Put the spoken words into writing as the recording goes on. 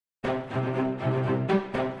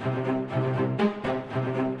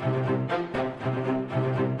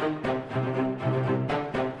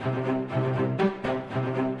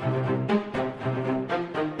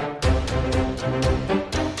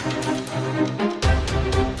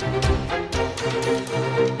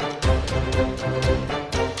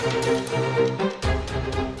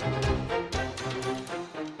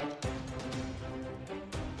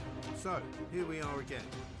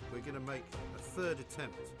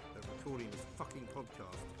attempt at recording this fucking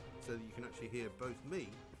podcast so that you can actually hear both me,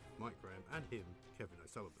 Mike Graham, and him, Kevin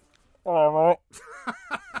O'Sullivan. Hello, mate.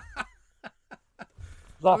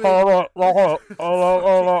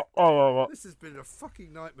 This has been a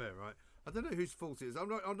fucking nightmare, right? I don't know whose fault it is. I'm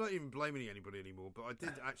not even blaming anybody anymore, but I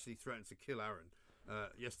did actually threaten to kill Aaron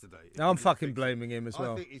yesterday. I'm fucking blaming him as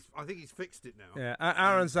well. I think he's fixed it now. Yeah,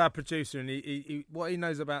 Aaron's our producer, and he what he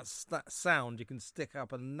knows about sound, you can stick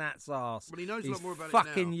up a gnat's ass. Well, he knows a lot more about it now.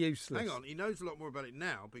 Fucking useless. Hang on, he knows a lot more about it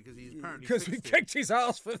now because he's apparently because we kicked his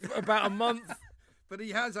ass for about a month. But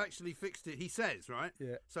he has actually fixed it. He says, right?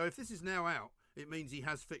 Yeah. So if this is now out, it means he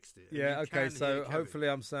has fixed it. Yeah, okay, so hopefully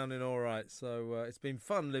I'm sounding all right. So it's been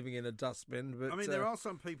fun living in a dustbin. But I mean, there are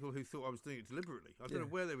some people who thought I was doing it deliberately. I don't know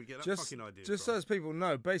where they would get that fucking idea Just from. so as people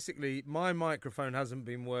know, basically, my microphone hasn't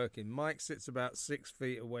been working. Mike sits about 6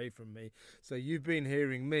 feet away from me. So you've been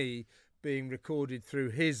hearing me being recorded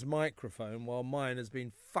through his microphone while mine has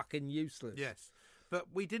been fucking useless. Yes. But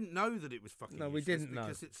we didn't know that it was fucking No, we useless didn't know.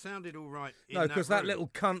 because it sounded all right in No, because that room. little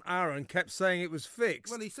cunt Aaron kept saying it was fixed.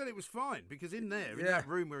 Well, he said it was fine because in there, in that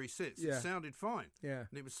room where he sits, it sounded fine. Yeah.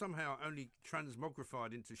 And it was somehow only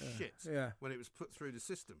transmogrified into shit when it was put through the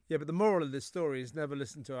system. Yeah, but the moral of this story is never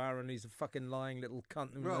listen to Aaron. He's a fucking lying little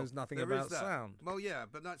cunt who knows nothing there about is that. sound. Well, yeah,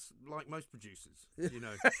 but that's like most producers, you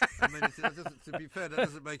know. I mean, to be fair, that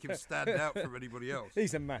doesn't make him stand out from anybody else.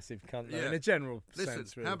 He's a massive cunt, though, in a general Listen,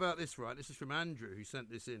 sense, really. How about this, right? This is from Andrew, who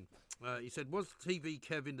sent this in. He said, was TV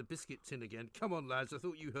Kev in the biscuit tin again? Come on, lads. I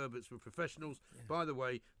thought you Herberts were professionals. Yeah. By the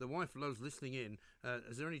way, the wife loves listening in.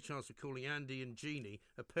 Is there any chance of calling Andy and Jeannie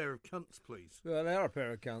a pair of cunts, please? Well, they are a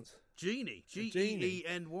pair of cunts. Jeannie. Geeny.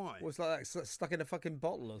 Well, it's like that stuck in a fucking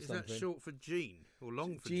bottle or something. Is that short for Jean? Or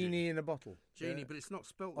long for Genie? Jeannie In a bottle. Genie, but it's not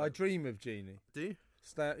spelt I dream of Jeannie. Do you?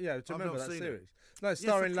 Do you remember that series? It. No,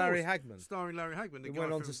 starring Larry Hagman. Starring Larry Hagman. He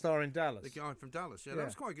went on to star in Dallas. The guy from Dallas. Yeah, that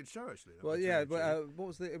was quite a good show, actually. Well, yeah. What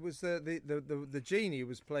was the? It was the genie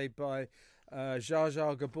was played by Jar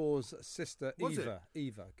Jar Gabor's sister, Eva.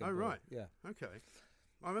 Eva. Gabor. Oh, right. Yeah. Okay.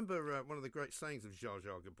 I remember one of the great sayings of Jar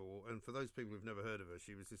Jar Gabor, and for those people who've never heard of her,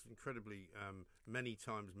 she was this incredibly many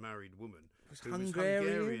times married woman who was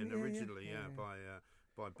Hungarian originally,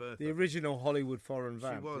 by birth. The original Hollywood foreign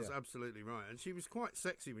vamp. She was absolutely right, and she was quite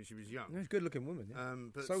sexy when she was young. She was a good-looking woman. Yeah.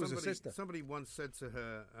 But so was her sister. Somebody once said to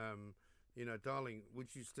her, "You know, darling,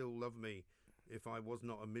 would you still love me if I was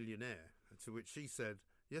not a millionaire?" To which she said,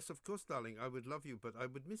 "Yes, of course, darling. I would love you, but I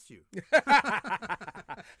would miss you."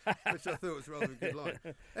 Which I thought was rather a good line.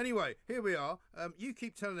 Anyway, here we are. You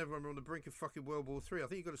keep telling everyone we're on the brink of fucking World War III. I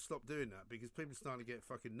think you've got to stop doing that because people are starting to get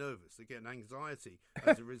fucking nervous. They're getting anxiety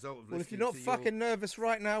as a result of listening to Well, if you're not fucking nervous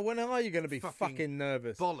right now, when are you going to be fucking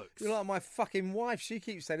nervous? Bollocks. You're like my fucking wife. She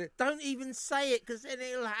keeps saying it. Don't even say it because then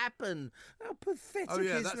it'll happen. How pathetic Oh,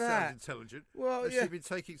 yeah, is that that? sounds intelligent. Well, Has yeah. she been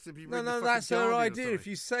taking to be No, that's her idea. If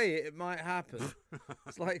you say it, it might happen.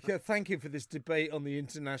 It's like, thank you for this debate on the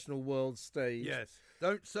international world stage. Yes.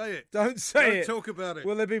 Don't say it. Don't say it. Don't talk about it.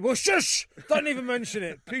 Will there be? Well, shush! Don't even mention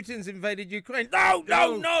it. Putin's invaded Ukraine. No!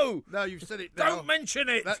 No, you've said it now. Don't mention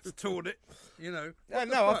it. That's torn it. You know.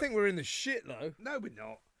 No, I think we're in the shit, though. No, we're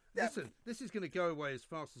not. Listen, this is going to go away as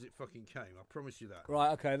fast as it fucking came. I promise you that.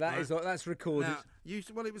 Right, okay, that's recorded. Now,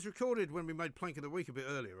 it was recorded when we made Plank of the Week a bit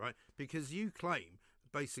earlier, right? Because you claim,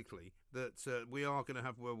 basically, that we are going to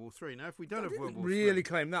have World War III. Now, if we don't have World War III... really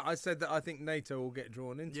claim that. I said that I think NATO will get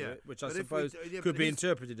drawn into it, which I suppose could be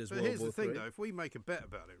interpreted as World War III. But here's the thing, though. If we make a bet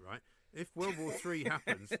about it, right? If World War III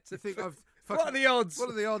happens, you think I've... What are the odds? What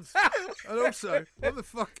are the odds? And also, what the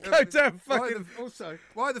fuck... Go down fucking...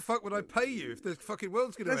 Why the fuck would I pay you if the fucking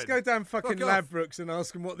world's going to end? Let's go down fucking Ladbrokes and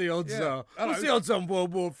ask them what the odds are. Hello. What's the odds on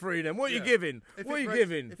World War III then? What are you giving? What are you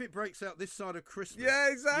giving? If it breaks out this side of Christmas... Yeah,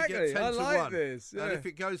 exactly. You get 10 I to like 1. this. Yeah. And if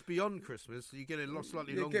it goes beyond Christmas, you get a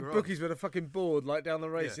slightly longer get bookies with a fucking board like down the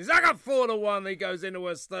races. Yeah. I got 4-1. He goes into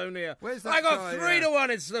Estonia. Where's that I got guy, 3-1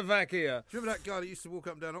 in Slovakia. Do you remember that guy that used to walk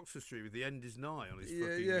up and down Oxford Street with the end is nigh on his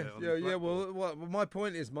fucking... Yeah. Well, my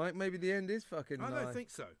point is, Mike, maybe the end is fucking nigh. I don't think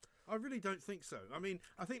so. I really don't think so. I mean,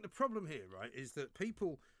 I think the problem here, right, is that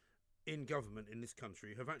people in government in this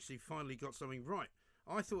country have actually finally got something right.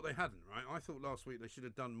 I thought they hadn't, right? I thought last week they should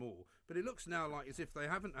have done more. But it looks now like as if they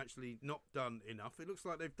haven't actually not done enough. It looks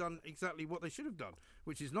like they've done exactly what they should have done,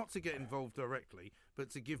 which is not to get involved directly, but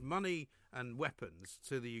to give money and weapons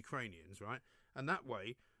to the Ukrainians, right? And that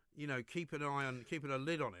way, you know, keeping a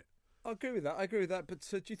lid on it. I agree with that. But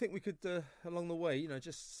do you think we could, along the way,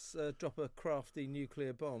 just drop a crafty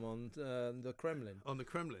nuclear bomb on the Kremlin? On the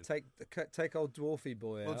Kremlin? Take old dwarfy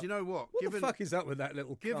boy out. Well, do you know what? The fuck is up with that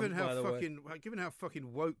little given cunt, how by the way? Given how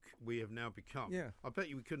fucking woke we have now become, Yeah. I bet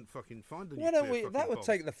you we couldn't fucking find a Why nuclear don't we? fucking That would bomb.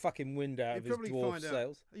 take the fucking wind out of his dwarf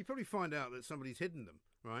sails. You'd probably find out that somebody's hidden them,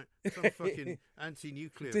 right? Some fucking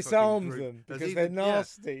anti-nuclear Disarms fucking them group has because either- they're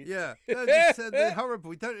nasty. Yeah, they're horrible.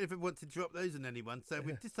 We don't ever want to drop those on anyone, so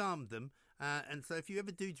we've disarmed them. And so if you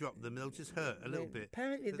ever do drop them, they'll just hurt a little bit.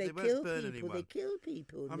 Apparently But they won't kill burn people. anyone. They kill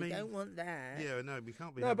people. I And mean, we don't want that. Yeah, no, we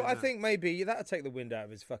can't be. No, but I having that. think maybe that'd take the wind out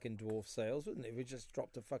of his fucking dwarf sails, wouldn't it? If we just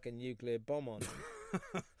dropped a fucking nuclear bomb on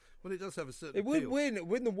him. Well, it does have a certain. It would appeal.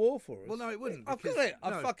 win the war for us. Well, no, it wouldn't. I've because- got it. no.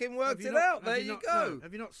 I fucking Have worked you it not- out. have There you you not- go. no.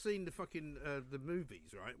 Have you not seen the fucking the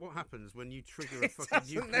movies? Right, what happens when you trigger a It fucking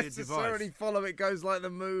doesn't nuclear necessarily device? follow it goes like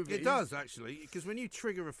the movie. It does actually, because when you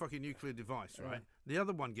trigger a fucking nuclear device, right, the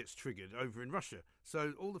other one gets triggered over in Russia.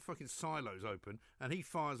 So all the fucking silos open, and he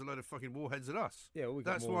fires a load of fucking warheads at us. Yeah, well, we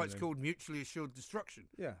got That's more why than it's him. called mutually assured destruction.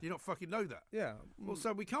 Yeah. Do you not fucking know that? Yeah. Well,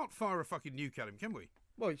 so we can't fire a fucking nuke at him, can we?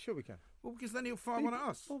 Well, sure we can. Well, because then he'll fire one at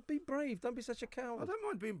us. Well, be brave. Don't be such a I coward. don't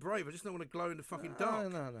mind being brave. I just don't want to glow in the fucking No,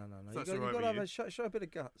 dark. no. If You that's got all right to with have you. show a bit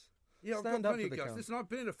of guts. Yeah, I've Stand got up plenty for of the guts. cunt. Listen, I've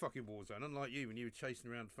been in a fucking war zone, unlike you when you were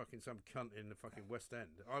chasing around fucking some cunt in the fucking West End.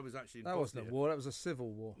 I was actually in That wasn't a Bosnia. war. That was a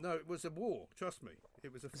civil war. No, it was a war. Trust me,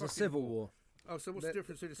 it was a It's fucking a civil war. Oh, so what's the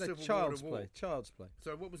difference between a They're civil war and child's a war? play. Child's play.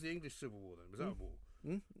 So what was the English civil war then? Was that a war?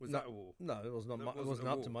 Hmm? Was no, that a war? No, it was not. That It wasn't wasn't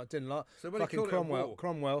a up war. to much. Didn't like. So when he Fucking called it a Cromwell. war-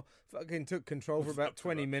 Cromwell fucking took control for Wasn't about up to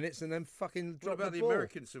 20 much. minutes and then fucking What dropped about the ball.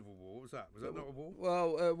 American Civil War? What was that? Was that not a war?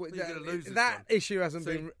 Well, you're gonna lose this that one. issue hasn't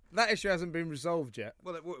So- been resolved yet.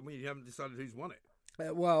 Well, I mean, you haven't decided who's won it.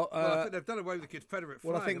 Well, Well, I think they've done away with the Confederate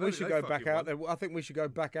flag. I think we haven't should they? go They back fucking out won. there. I think we should go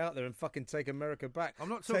back out there and fucking take America back. I'm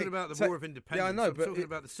not talking about the War of Independence. Yeah, I know, I'm but talking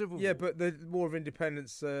about the Civil War. Yeah, but the War of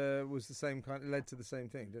Independence was the same kind. Led to the same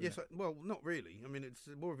thing, didn't Yes, it? well, not really. I mean, it's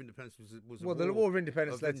the War of Independence was a Well, war the War of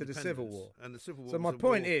Independence of led to the Civil independence, War. and the Civil War. So my was a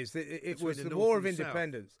point war is that it between was the the North War of and the South.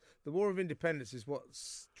 Independence. The War of Independence is what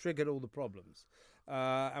triggered all the problems.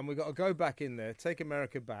 And we've got to go back in there, take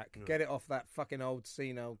America back, get it off that fucking old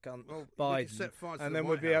senile cunt Well, we could Biden, set fire to and the then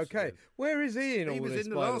we'll White be House okay. again. Where is he in all He was this,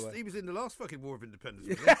 in the by last. the way? He was in the last fucking War of Independence.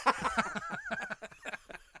 Wasn't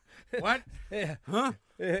he? What? Yeah. Huh?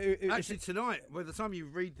 Yeah, Actually, tonight, by the time you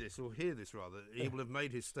read this or hear this, rather, he will have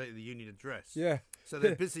made his State of the Union address. yeah. So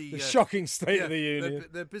they're busy. The shocking State yeah, of the Union.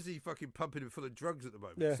 They're busy fucking pumping him full of drugs at the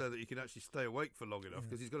moment, Yeah. so that he can actually stay awake for long enough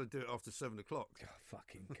because he's got to do it after 7 o'clock. God,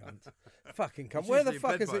 fucking cunt. Fucking cunt. He's Where the usually in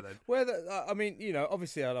fuck bed is by it? then. Where the? I mean,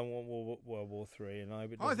 obviously I don't want World War III, and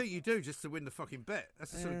I think you do just to win the fucking bet.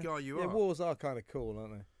 That's the sort of guy you yeah, are. wars are kind of cool,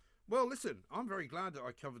 aren't they? Well, listen, I'm very glad that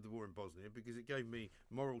I covered the war in Bosnia because it gave me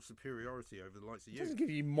moral superiority over the likes of It you. doesn't give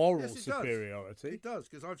you moral Yes, it does. superiority. It does,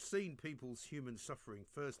 because I've seen people's human suffering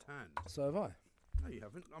firsthand. So have I. No, you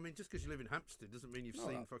haven't. I mean, just because you live in Hampstead doesn't mean you've No,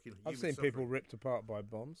 seen fucking human I've seen suffering. people ripped apart by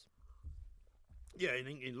bombs. Yeah,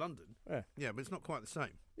 in London. Yeah. But it's not quite the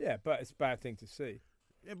same. Yeah, but it's a bad thing to see.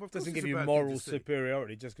 Yeah, but of It doesn't course give it's a you bad thing moral to see.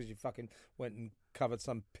 superiority just because you fucking went and covered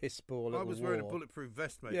some piss ball at I was the wearing a war. bulletproof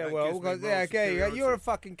vest, mate. Yeah, That well, gives me okay, moral yeah, okay, superiority. you're a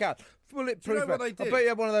fucking cat. Bulletproof. Do you know what they I did? bet you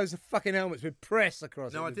had one of those fucking helmets with press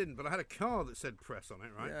across it. No, I didn't, but I had a car that said press on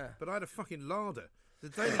it, right? Yeah. But I had a fucking larder. The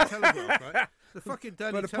Daily Telegraph, right? The fucking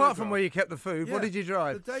Daily But Telegraph. apart from where you kept the food, what Yeah. did you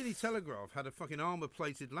drive? The Daily Telegraph had a fucking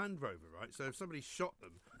armour-plated Land Rover, right? So if somebody shot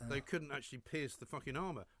them, they couldn't actually pierce the fucking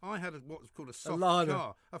armour. I had what was called a soft larder.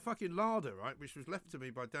 car, a fucking larder, right, which was left to me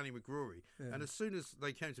by Danny McGrory. And as soon as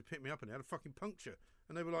they came to pick me up, and it had a fucking puncture,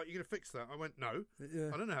 and they were like, "You're gonna fix that?" I went, "No, Yeah.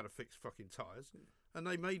 I don't know how to fix fucking tyres," and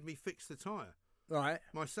they made me fix the tyre Right.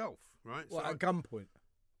 myself, right? What, I- at gunpoint?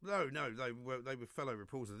 No, they were fellow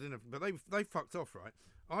reporters. They didn't, but they fucked off, right?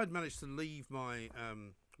 I'd managed to leave my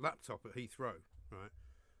laptop at Heathrow, right?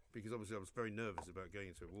 Because obviously I was very nervous about going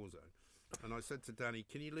into a war zone. And I said to Danny,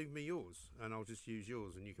 "Can you leave me yours, and I'll just use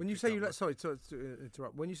yours, and you can." When you pick say up you my-" sorry to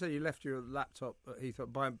interrupt. When you say you left your laptop at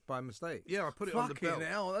Heathrow by mistake. Yeah, I put it on the Fucking belt.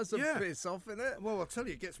 hell, that's a Yeah. piss off, isn't it? Well, I'll tell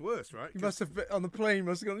you, it gets worse, right? You must have been on the plane. You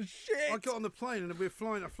must have gone shit. I got on the plane and we were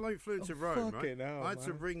flying. I flew into Rome, right? fucking hell, I had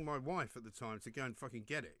to man. ring my wife at the time to go and fucking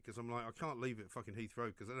get it because I'm like, I can't leave it at fucking Heathrow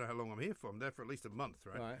because I don't know how long I'm here for. I'm there for at least a month,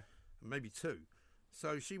 right? Right. Maybe 2.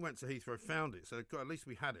 So she went to Heathrow, found it. So at least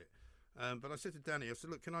we had it. But I said to Danny, I said,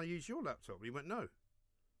 "Look, can I use your laptop?" And he went, "No."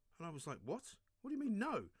 And I was like, "What? What do you mean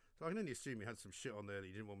no?" So I can only assume he had some shit on there that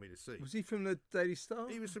he didn't want me to see. Was he from the Daily Star?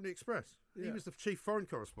 He was from the Express. He Yeah. was the chief foreign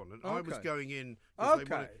correspondent. I was Okay. going in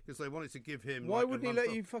Okay. because they wanted to give him. Why like, a wouldn't he month let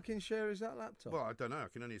off. you fucking share his that laptop? Well, I don't know. I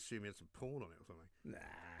can only assume he had some porn on it or something. Nah.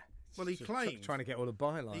 Well, he claimed trying to get all the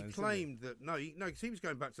bylines. He claimed that because he was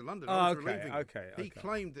going back to London. Oh, I was okay, relieving okay, him. He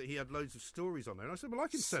claimed that he had loads of stories on there, and I said, "Well, I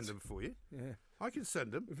can send them for you. Yeah, I can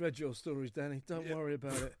send them." we've read your stories, Danny. Don't worry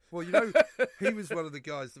about it. Well, he was one of the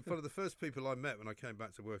guys, one of the first people I met when I came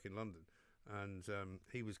back to work in London, and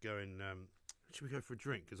he was going, "Should we go for a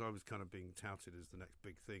drink?" Because I was kind of being touted as the next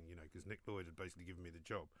big thing, because Nick Lloyd had basically given me the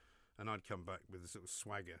job, and I'd come back with a sort of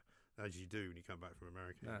swagger, as you do when you come back from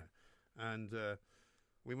America, and.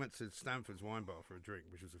 We went to Stanford's Wine Bar for a drink,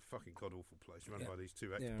 which was a fucking god-awful place, run by these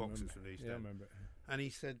two ex-boxers from the East End. I remember. And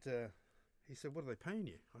he said, "What are they paying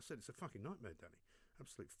you?" I said, "It's a fucking nightmare, Danny.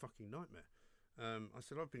 Absolute fucking nightmare." I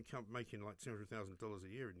said, "I've been making like $200,000 a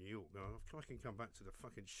year in New York. I can come back to the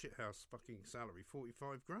fucking shithouse fucking salary,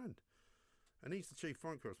 45 grand." And he's the chief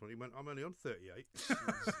foreign correspondent. He went, "I'm only on 38."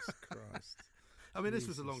 Jesus Christ. I mean, this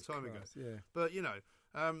was a long time ago. Yeah. But,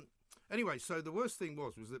 anyway, so the worst thing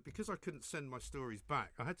was that because I couldn't send my stories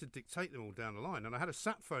back, I had to dictate them all down the line. And I had a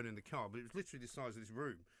sat phone in the car, but it was literally the size of this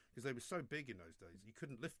room because they were so big in those days. You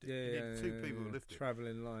couldn't lift it. You needed two people to lift it.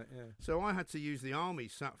 Travelling light, yeah. So I had to use the army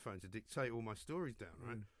sat phone to dictate all my stories down,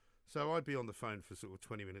 right? So I'd be on the phone for sort of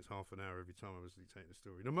 20 minutes, half an hour every time I was dictating a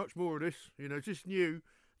story. Not much more of this, just new.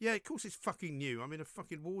 Yeah, of course it's fucking new. I'm in a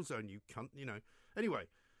fucking war zone, you cunt, Anyway,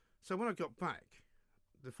 so when I got back,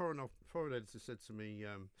 the foreign editor said to me,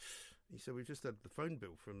 he said, "We've just had the phone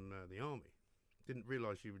bill from the army. Didn't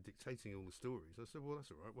realise you were dictating all the stories." I said, "Well,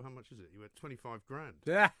 that's all right. Well, how much is it?" He went, 25 grand.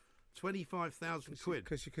 Yeah. 25,000 quid.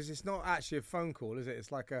 Because it's not actually a phone call, is it?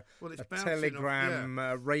 It's like a telegram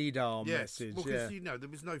radar message. Well, because there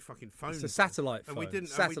was no fucking phone. It's a satellite phone. And we didn't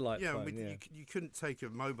satellite phone. You couldn't take a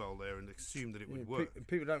mobile there and assume that it would work.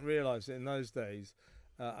 People don't realise that in those days.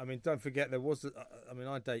 Don't forget there was.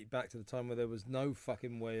 I date back to the time where there was no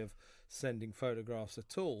fucking way of sending photographs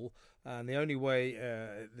at all, and the only way,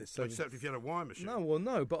 except if you had a wire machine.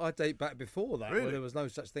 No, but I date back before that, really? where there was no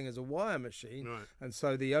such thing as a wire machine, right. And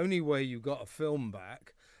so the only way you got a film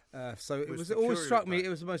back. It always struck me it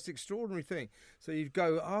was the most extraordinary thing. So you'd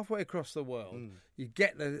go halfway across the world, you'd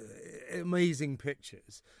get the amazing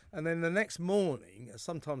pictures, and then the next morning,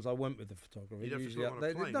 sometimes I went with the photographer. You'd usually have to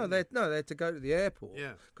put on a plane, they had to go to the airport,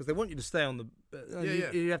 because they want you to stay on the.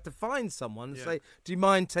 You have to find someone and say, "Do you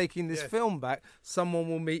mind taking this film back?" Someone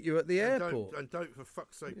will meet you at the airport. Don't for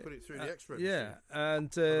fuck's sake put it through the X-ray machine. Yeah,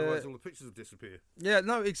 and otherwise all the pictures will disappear. Yeah,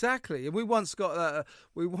 no, exactly. And we once got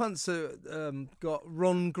got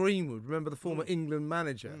Ron Greenwood. Remember the former England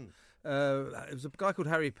manager? It was a guy called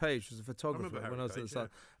Harry Page, who was a photographer when I was at the Sun.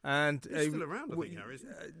 And he's still around, I think, Harry, isn't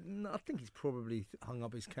he? No, I think he's probably hung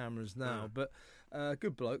up his cameras now, but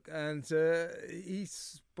good bloke. And he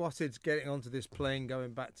spotted getting onto this plane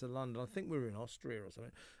going back to London. I think we were in Austria or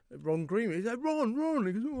something. Ron Greenwood, he said, Ron.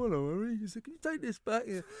 He goes, "Oh, hello, Harry." He said, "Can you take this back?"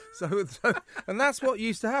 Yeah. So and that's what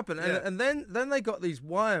used to happen. And then they got these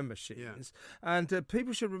wire machines, and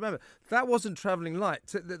people should remember that wasn't travelling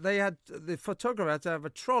light. They had the photographer had to have a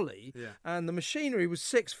trolley, and the machinery was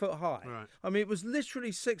 6 foot high. Right. I mean, it was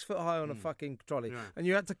literally 6 foot high on a fucking trolley, and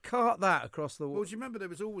you had to cart that across the. Well, do you remember there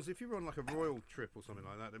was always, if you were on like a royal trip or something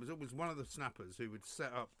like that, there was always one of the snappers who would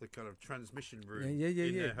set up the kind of transmission room.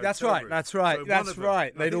 Yeah. That's right.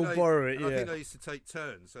 They'd all borrow it. I think they used to take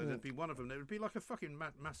turns, so there'd be one of them. There would be like a fucking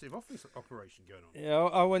massive office operation going on. Yeah,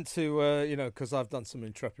 I went to because I've done some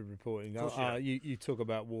intrepid reporting. Course, you talk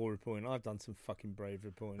about war reporting. I've done some fucking brave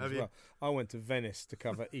reporting as you? well. I went to Venice to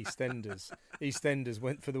cover EastEnders. EastEnders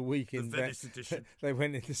went for the week in Venice edition. They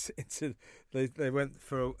went they went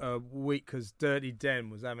for a week because Dirty Den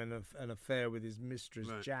was having an affair with his mistress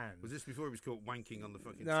Jan. Was this before he was caught wanking on the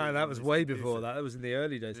fucking? No, that was way before that. That was in the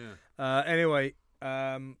early days. Yeah. Anyway.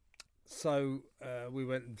 So we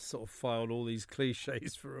went and sort of filed all these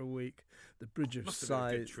cliches for a week. The Bridge of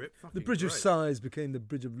Sighs. The Bridge of Sighs became the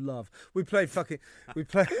Bridge of Love. We played fucking. We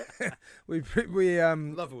love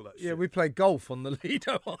all that. Yeah, we played golf on the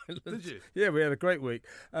Lido Islands. Did you? Yeah, we had a great week.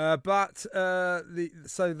 But all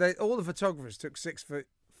the photographers took 6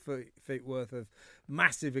 feet worth of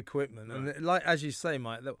massive equipment, and like as you say,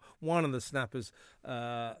 Mike, that one of the snappers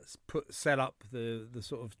set up the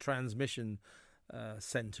sort of transmission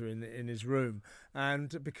centre in his room,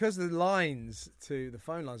 and because the lines to the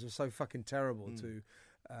phone lines were so fucking terrible to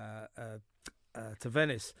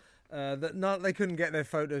Venice, that they couldn't get their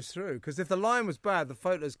photos through, because if the line was bad, the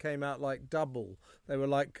photos came out like double. They were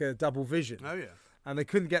like double vision. Oh yeah. And they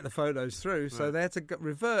couldn't get the photos through, so they had to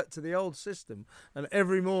revert to the old system. And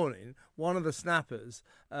every morning, one of the snappers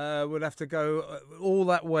would have to go all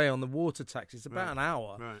that way on the water taxi. It's about an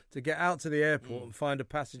hour to get out to the airport and find a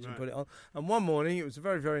passage and put it on. And one morning, it was a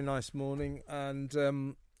very, very nice morning, and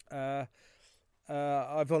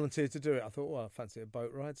I volunteered to do it. I thought, well, I fancy a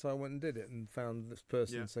boat ride, so I went and did it and found this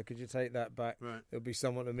person. Yeah. So could you take that back? Right. There'll be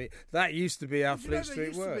someone to meet. That used to be our But you know, Fleet there Street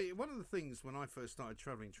used to work. be- one of the things when I first started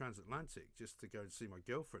travelling transatlantic, just to go and see my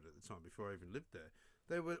girlfriend at the time before I even lived there,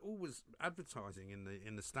 they were always advertising in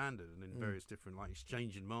the Standard and in various different like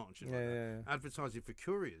Exchange and March and like that, Yeah. advertising for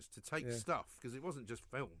couriers to take Yeah. stuff, because it wasn't just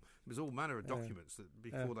film; it was all manner of documents that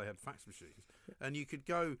before they had fax machines, and you could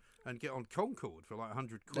go and get on Concorde for like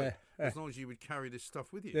 100 quid as long as you would carry this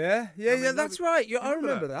stuff with you. Yeah, I mean, that's nobody- right. you I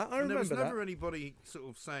remember that. I And there was remember never that. anybody sort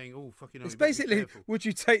of saying, "Oh, fucking hell, It's you better be basically, careful." would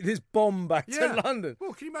you take this bomb back Yeah. to London?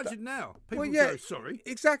 Well, can you imagine now? People Well, yeah, go, "Sorry."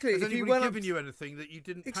 exactly. Has If you anybody went up given you anything that you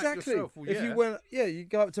didn't pack Exactly. yourself? Well, if you went, you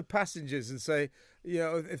go up to passengers and say,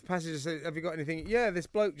 if passengers say, "Have you got anything?" Yeah, this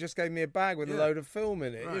bloke just gave me a bag with a Yeah. load of film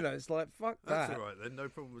in it. Right. It's like fuck That's that. all right then, no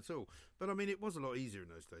problem at all. But I mean, it was a lot easier in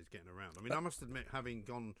those days getting around. I mean, I must admit, having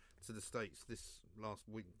gone to the States this last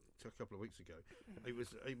week, a couple of weeks ago, it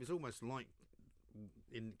was almost like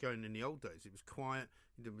in going in the old days. It was quiet.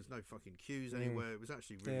 There was no fucking queues anywhere. It was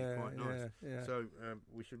actually really quite nice. Yeah. So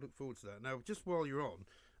we should look forward to that. Now, just while you're on,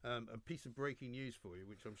 a piece of breaking news for you,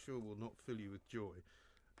 which I'm sure will not fill you with joy.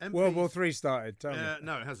 World War III started. Tell me.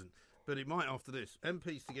 No, it hasn't. But it might after this.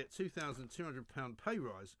 MPs to get £2,200 pay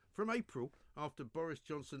rise from April after Boris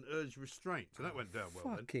Johnson urged restraint. So that went down well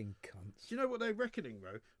then. Fucking cunts. Do you know what they're reckoning,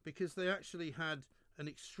 Ro? Because they actually had an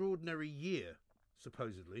extraordinary year,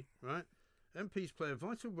 supposedly, right? MPs play a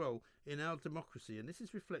vital role in our democracy, and this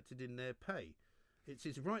is reflected in their pay. It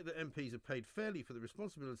is right that MPs are paid fairly for the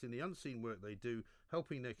responsibility and the unseen work they do,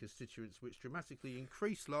 helping their constituents, which dramatically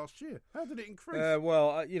increased last year. How did it increase?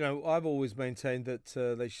 I've always maintained that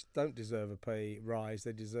they don't deserve a pay rise;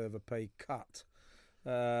 they deserve a pay cut.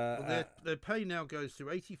 Well, their pay now goes to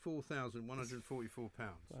 £84,144, Fucking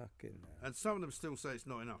hell. and some of them still say it's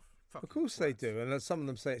not enough. Of course they do, and some of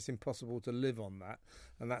them say it's impossible to live on that,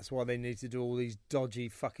 and that's why they need to do all these dodgy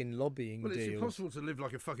fucking lobbying Well, it's deals. impossible to live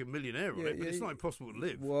like a fucking millionaire on it, but it's not impossible to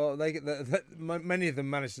live. Well, many of them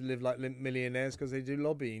manage to live like millionaires because they do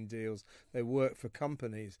lobbying deals. They work for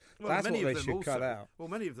companies. Well, That's many what of they them should also, cut out. Well,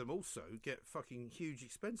 many of them also get fucking huge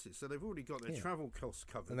expenses, so they've already got their travel costs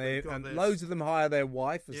covered. And loads of them hire their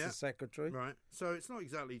wife as Yeah. the secretary. Right, so it's not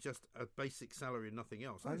exactly just a basic salary and nothing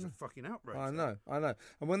else. That's a fucking outrage. I know.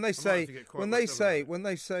 And when they have say, to get quite worked up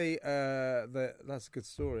that that's a good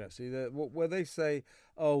story actually. Where they say,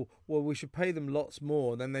 oh, well, we should pay them lots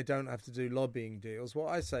more, then they don't have to do lobbying deals.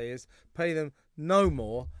 What I say is, pay them no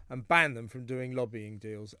more and ban them from doing lobbying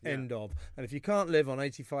deals. Yeah. End of. And if you can't live on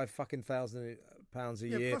 £85,000 a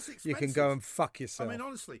year, plus you can expenses. go and fuck yourself. I mean,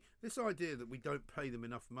 honestly, this idea that we don't pay them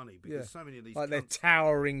enough money because so many of these they're cunts-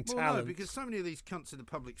 towering Well, talent. no, because so many of these cunts in the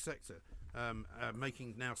public sector are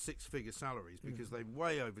making now six-figure salaries because they've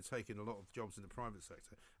way overtaken a lot of jobs in the private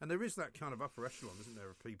sector. And there is that kind of upper echelon, isn't there,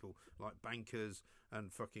 of people like bankers and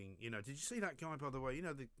fucking, did you see that guy, by the way?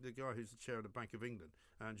 The guy who's the chair of the Bank of England,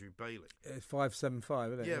 Andrew Bailey. It's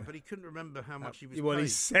 575, isn't it? Yeah, but he couldn't remember how much he was Well, paid. he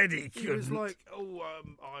said he He was couldn't. like,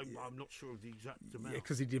 I'm not sure of the exact amount.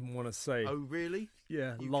 because he didn't want to say. Oh, really?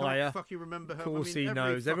 Yeah, You liar. can't fucking remember how. Of course I mean, he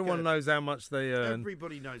knows. every Everyone fucker- knows how much they earn.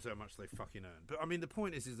 Everybody knows how much they fucking earn. But I mean, the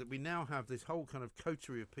point is that we now have this whole kind of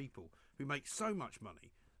coterie of people who make so much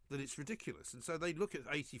money that it's ridiculous. And so they look at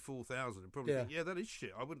 84,000 and probably think, yeah, that is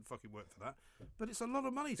shit. I wouldn't fucking work for that. But it's a lot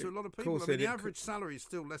of money to a lot of people. course I mean, it the is. average salary is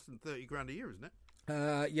still less than 30 grand a year, isn't it?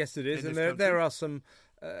 Yes, it is, In and this there country. are some,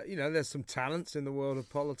 there's some talents in the world of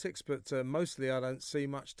politics, but mostly I don't see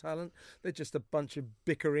much talent. They're just a bunch of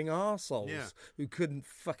bickering arseholes Yeah. who couldn't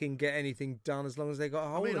fucking get anything done as long as they got a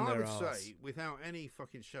hole in I their would arse. say, without any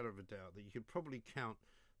fucking shadow of a doubt, that you could probably count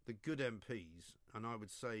the good MPs, and I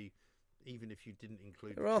would say, even if you didn't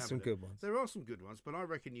include There the are some cabinet, good ones. There are some good ones, but I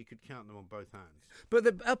reckon you could count them on both hands. But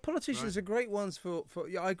the politicians are great ones for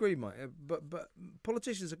yeah, I agree, Mike. But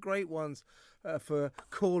politicians are great ones for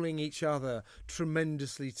calling each other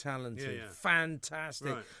tremendously talented, Yeah.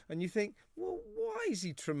 fantastic. Right. And you think, well, why is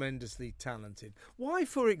he tremendously talented? Why,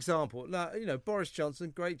 for example, now, Boris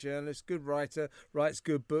Johnson, great journalist, good writer, writes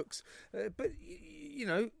good books, but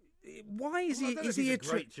why is Well, I he? don't know Is if he he's a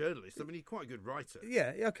a great journalist? I mean, he's quite a good writer.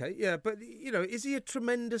 Yeah, okay, yeah, but is he a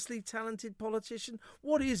tremendously talented politician?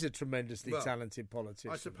 What is a tremendously talented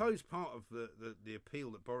politician? I suppose part of the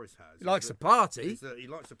appeal that Boris has He likes a party. is that he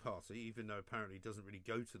likes a party, even though apparently he doesn't really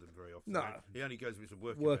go to them very often. No. He only goes with some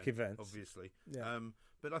work events. obviously. Yeah.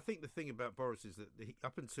 But I think the thing about Boris is that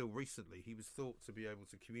up until recently, he was thought to be able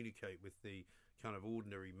to communicate with the kind of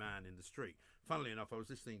ordinary man in the street. Funnily enough, I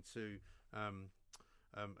was listening to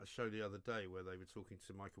a show the other day where they were talking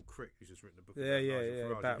to Michael Crick, who's just written a book about Nigel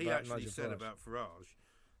Farage. about He actually Nigel said Farage. about Farage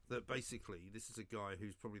that basically this is a guy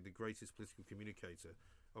who's probably the greatest political communicator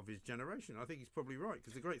of his generation. I think he's probably right,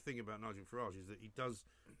 because the great thing about Nigel Farage is that he does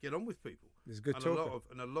get on with people. He's a good and talker.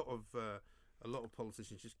 A lot of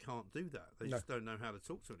politicians just can't do that. They just don't know how to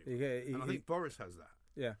talk to anyone. And I think Boris has that.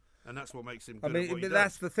 Yeah. And that's what makes him I good mean, at what he but does.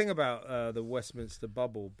 that's the thing about the Westminster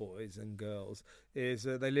bubble boys and girls is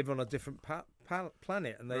they live on a different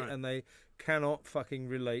planet, and they cannot fucking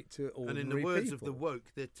relate to ordinary And in the words people. of the woke,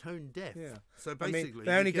 they're tone deaf. Yeah. So basically,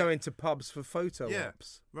 they only go into pubs for photo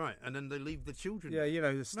ops. Right, and then they leave the children. Yeah,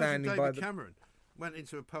 standing Imagine by David Cameron went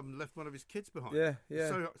into a pub and left one of his kids behind. Yeah, yeah.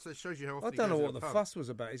 So it shows you how often I he don't know goes what to the a pub. fuss was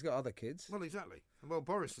about. He's got other kids. Well, exactly. Well,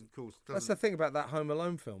 Boris, of course, doesn't. That's the thing about that Home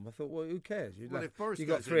Alone film. I thought, well, who cares? If Boris You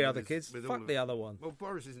got goes 3 in other with kids. with all Fuck of- the other one. Well,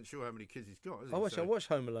 Boris isn't sure how many kids he's got, is he? I So watched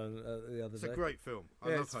Home Alone the other it's day. a great film. I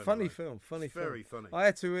Yeah, love it's a Home funny Alone. film. Funny It's film. very funny. I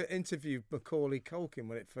had to interview Macaulay Culkin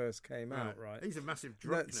when it first came out. Right. He's a massive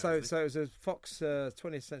drunk now, So isn't he? it was a Fox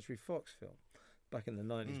 20th Century Fox film back in the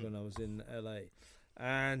 90s when I was in LA.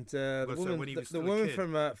 And the Well, so woman, when he was the still a woman kid.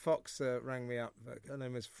 from Fox rang me up. Her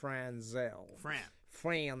name was Fran Zell.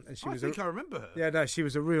 Fran, and she I was. think I remember her. Yeah, no, she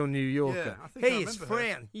was a real New Yorker. Yeah, I think I Hey, it's remember her.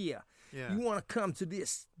 Fran here. Yeah. You want to come to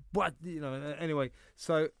this? But anyway.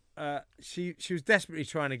 So she was desperately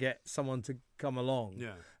trying to get someone to come along.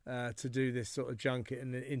 Yeah. To do this sort of junket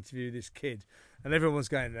and interview this kid, and everyone's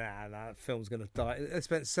going, nah, that film's going to die. They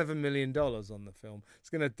spent $7 million on the film. It's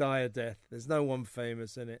going to die a death. There's no one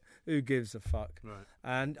famous in it. Who gives a fuck? Right.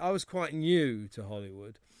 And I was quite new to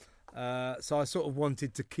Hollywood, so I sort of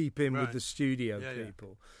wanted to keep in with Right. the studio Yeah.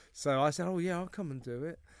 people. So I said, oh yeah, I'll come and do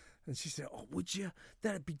it. And she said, "Oh, would you?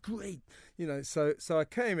 That'd be great." So I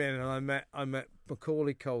came in and I met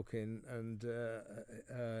Macaulay Culkin and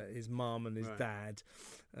his mum and his Right. dad,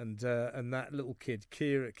 and that little kid,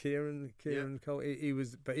 Kieran Culkin.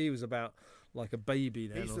 He was about like a baby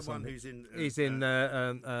then. He's or the something. one who's in. He's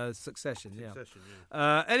in Succession. Yeah. Succession,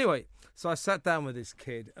 yeah. Anyway, so I sat down with this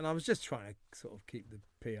kid, and I was just trying to sort of keep the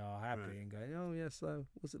PR happy Right. and going, "Oh yeah, so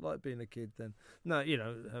what's it like being a kid then?" No,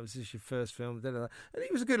 was this your first film? And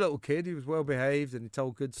he was a good little kid. He was well behaved, and he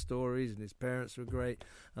told good stories, and his parents were great.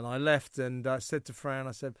 And I left, and I said to Fran,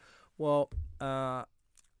 I said, "Well,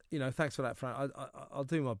 thanks for that, Fran. I'll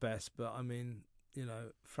do my best, but I mean,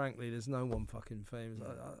 frankly, there's no one fucking famous."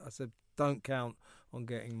 I said, "Don't count on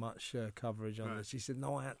getting much coverage on Right. this." She said,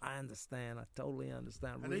 "No, I understand. I totally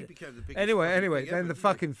understand." And Really. he became the biggest. Anyway, fucking thing then ever, the didn't he?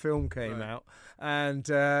 fucking film came Right. out, and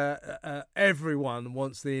everyone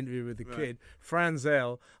wants the interview with the Right. kid.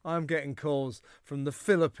 Franzel, I'm getting calls from the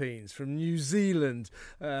Philippines, from New Zealand,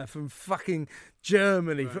 from fucking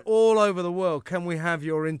Germany, Right. from all over the world. Can we have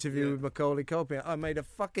your interview Yeah. with Macaulay Culkin? I made a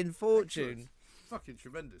fucking fortune. Excellent. Fucking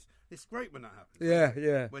tremendous. It's great when that happens. Yeah,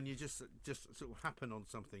 yeah. When you just sort of happen on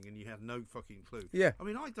something and you have no fucking clue. Yeah. I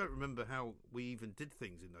mean, I don't remember how we even did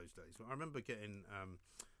things in those days. I remember getting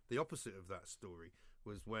the opposite of that story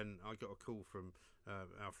was when I got a call from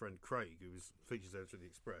our friend Craig, who was features editor of the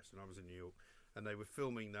Express, and I was in New York, and they were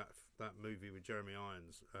filming that movie with Jeremy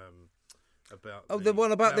Irons about The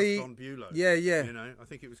one about House the on Bulow. Yeah, yeah. I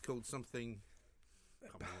think it was called something. I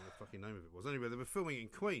can't remember what the fucking name of it was. Anyway, they were filming it in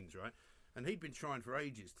Queens, right? And he'd been trying for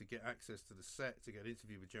ages to get access to the set, to get an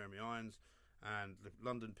interview with Jeremy Irons, and the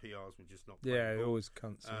London PRs would just not play Yeah, the it ball. always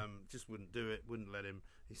cunts. Just wouldn't do it, wouldn't let him.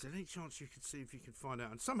 He said, "Any chance you could see if you could find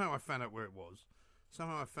out?" And somehow I found out where it was.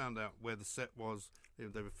 Somehow I found out where the set was.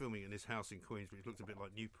 They were filming in his house in Queens, which looked a bit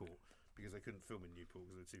like Newport, because they couldn't film in Newport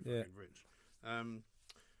because they were too Yeah. fucking rich.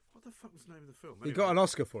 What the fuck was the name of the film? He got an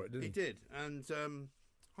Oscar for it, didn't He he? did, and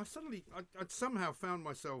I'd somehow found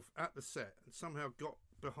myself at the set and somehow got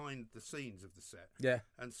behind the scenes of the set. Yeah.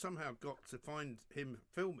 And somehow got to find him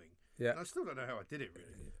filming. Yeah. And I still don't know how I did it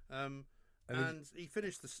really. And he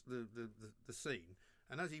finished the scene,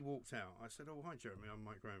 and as he walked out, I said, "Oh, hi, Jeremy. I'm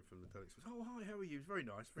Mike Graham from the Daily Express." "Oh, hi. How are you?" It was very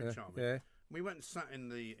nice, very charming. Yeah. We went and sat in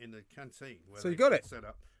the canteen where So they you got it? set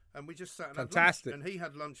up. And we just sat and Fantastic. had lunch. And he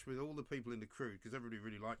had lunch with all the people in the crew because everybody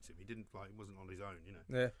really liked him. He wasn't on his own,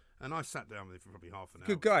 Yeah. And I sat down with him for probably half an hour.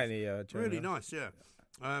 Good guy, and he Really nice, yeah.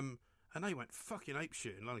 And they went fucking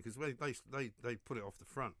apeshit in London because they put it off the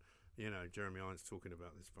front. Jeremy Irons talking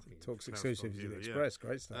about this fucking Talks House exclusively on to the Bulow, Express.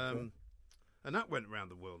 Great stuff. yeah. And that went around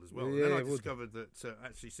the world as well. Yeah, and then I it would. discovered that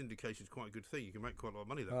actually syndication is quite a good thing. You can make quite a lot of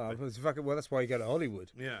money that Oh, way. well, that's why you go to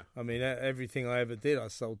Hollywood. Yeah. I mean, everything I ever did, I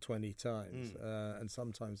sold 20 times, and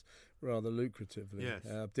sometimes rather lucratively.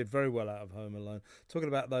 Yes. Did very well out of Home Alone. Talking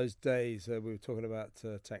about those days, we were talking about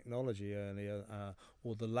technology earlier,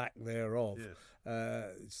 or the lack thereof.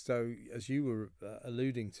 Yes. So, as you were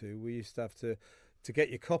alluding to, we used to have to get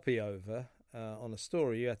your copy over on a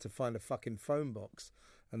story. You had to find a fucking phone box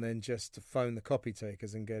and then just to phone the copy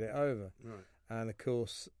takers and get it over. Right. And of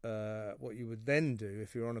course, what you would then do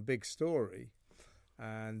if you're on a big story,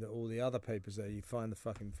 and all the other papers there, you find the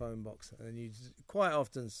fucking phone box, and you quite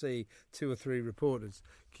often see 2 or 3 reporters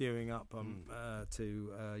queuing up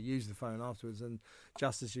to use the phone afterwards, and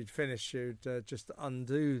just as you'd finish, you'd just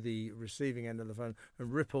undo the receiving end of the phone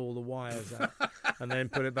and rip all the wires out, and then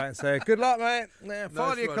put it back and say, "Good luck, mate. Yeah,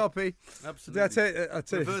 file your copy." Absolutely. I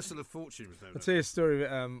tell you, reversal of fortune was I'll tell you a story.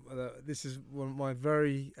 This is one of my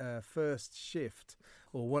very first shift,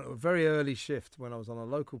 or a very early shift when I was on a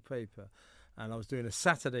local paper. And I was doing a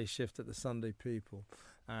Saturday shift at the Sunday People.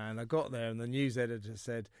 And I got there and the news editor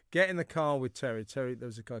said, "Get in the car with Terry." There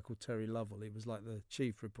was a guy called Terry Lovell. He was like the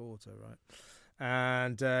chief reporter, right?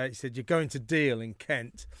 And he said, "You're going to Deal in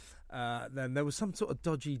Kent." Then there was some sort of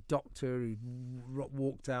dodgy doctor who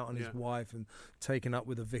walked out on his wife and taken up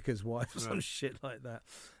with a vicar's wife or some shit like that.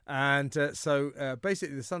 And so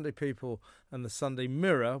basically the Sunday People and the Sunday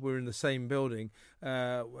Mirror were in the same building.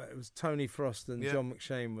 It was Tony Frost and John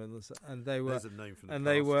McShane with us, and they were. There's a name from the and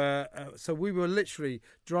past. they were. So we were literally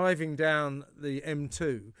driving down the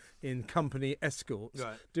M2 in company escorts,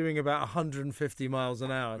 doing about 150 miles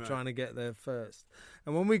an hour, trying to get there first.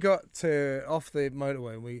 And when we got off the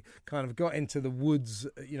motorway, and we kind of got into the woods,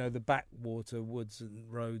 the backwater woods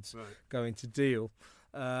and roads going to Deal.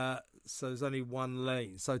 So there's only one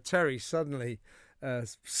lane. So Terry suddenly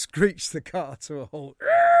screeched the car to a halt,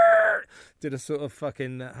 did a sort of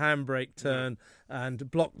fucking handbrake turn and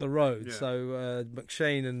blocked the road. Yeah. So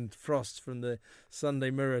McShane and Frost from the Sunday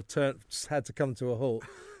Mirror had to come to a halt.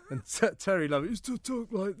 And Terry Lovell used to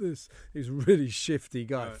talk like this. He's a really shifty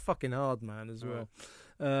guy, fucking hard man as well.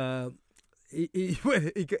 He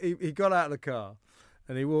got out of the car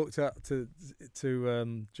and he walked up to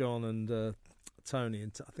John and Tony,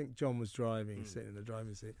 and I think John was driving, sitting in the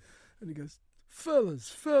driving seat, and he goes,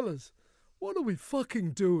 fellas, what are we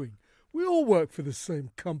fucking doing? We all work for the same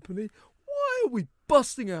company. Why are we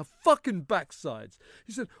busting our fucking backsides?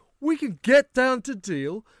 He said, we can get down to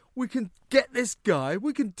Deal, we can get this guy,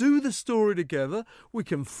 we can do the story together, we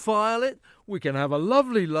can file it, we can have a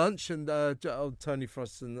lovely lunch. And Tony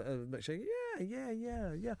Frost and McShane,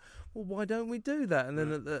 yeah. Well, why don't we do that? And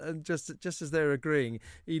then and just as they're agreeing,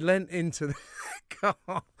 he leant into the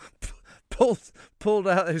car, pulled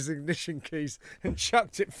out his ignition keys and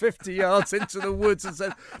chucked it 50 yards into the woods and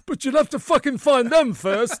said, "But you'll have to fucking find them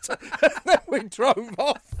first." And then we drove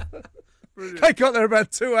off. Brilliant. They got there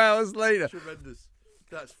about 2 hours later. Tremendous.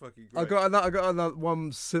 That's fucking great. I got another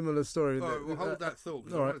one similar story. Well, hold that thought,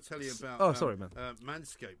 because I want to tell you about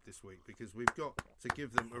Manscaped this week, because we've got to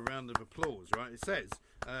give them a round of applause, right? It says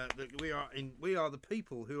that we are the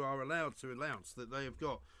people who are allowed to announce that they have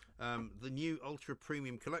got the new Ultra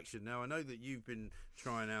Premium collection. Now, I know that you've been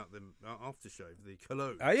trying out the aftershave, the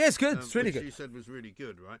cologne. Yeah, it's good. It's really good. You said was really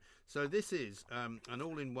good, right? So this is an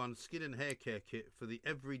all-in-one skin and hair care kit for the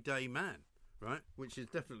everyday man, right? Which is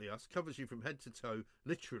definitely us. Covers you from head to toe,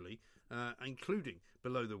 literally, including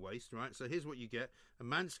below the waist, right? So here's what you get. A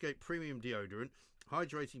Manscaped Premium Deodorant,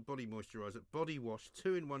 hydrating body moisturiser, body wash,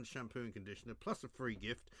 2-in-1 shampoo and conditioner, plus a free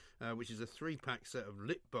gift, which is a 3-pack set of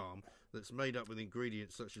lip balm that's made up with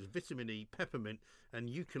ingredients such as vitamin E, peppermint, and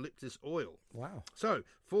eucalyptus oil. Wow. So,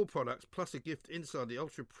 4 products plus a gift inside the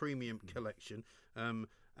Ultra Premium collection.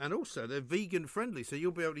 And also, they're vegan friendly, so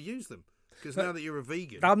you'll be able to use them. Because now that you're a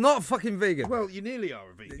vegan... I'm not a fucking vegan. Well, you nearly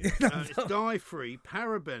are a vegan. It's dye-free,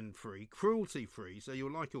 paraben-free, cruelty-free, so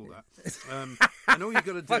you'll like all that. And all you've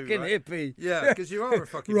got to do... Fucking hippie. Yeah, because you are a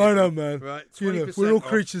fucking right hippie. On, man. Right, 20% we're all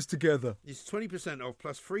creatures together. It's 20% off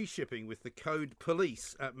plus free shipping with the code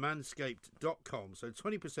POLICE at manscaped.com. So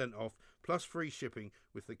 20% off plus free shipping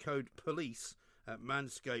with the code POLICE at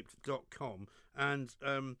manscaped.com. And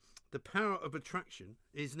the power of attraction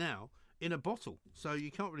is now in a bottle, so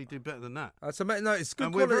you can't really do better than that. No, it's good.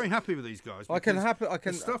 And quality. We're very happy with these guys. I can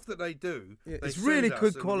the stuff that they do. It's really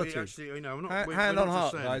good quality. Actually, hand on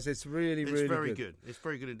heart, guys. It's really very good. It's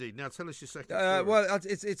very good indeed. Now tell us your second story. Well,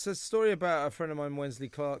 it's a story about a friend of mine, Wensley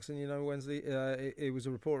Clarkson. You know Wensley. He was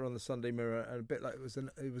a reporter on the Sunday Mirror, and a bit like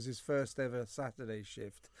it was his first ever Saturday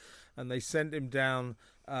shift, and they sent him down.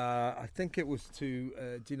 I think it was to,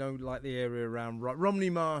 do you know, like the area around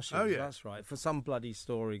Romney Marshes? Oh, yeah. That's right. For some bloody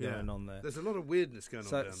story going on there. There's a lot of weirdness going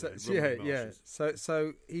on down there. Yeah.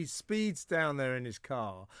 So he speeds down there in his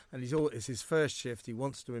car, and it's his first shift. He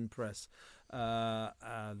wants to impress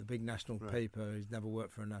the big national paper. He's never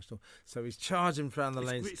worked for a national. So he's charging down the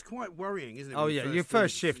lanes. It's quite worrying, isn't it? Oh, yeah. Your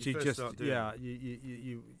first shift, you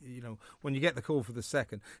know, when you get the call for the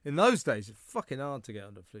second. In those days, it's fucking hard to get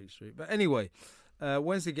onto Fleet Street. But anyway...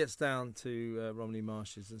 Wednesday gets down to Romney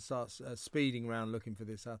Marshes and starts speeding around looking for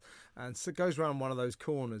this house, and so goes around one of those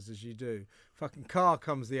corners as you do. Fucking car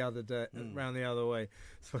comes the other day round the other way.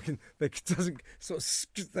 It's fucking they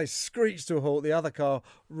they screech to a halt. The other car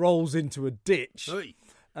rolls into a ditch. Hey.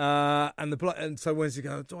 And so Wednesday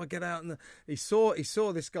goes, do I get out? And he saw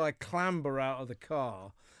this guy clamber out of the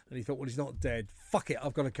car. And he thought, well, he's not dead. Fuck it,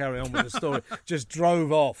 I've got to carry on with the story. Just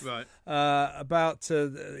drove off. Right.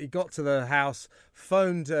 He got to the house,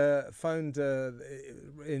 phoned in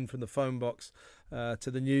from the phone box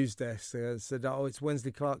to the news desk. Said, "Oh, it's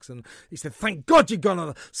Wednesday Clarkson." He said, "Thank God you've gone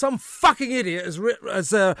on. Some fucking idiot has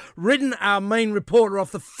ridden our main reporter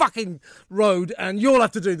off the fucking road, and you'll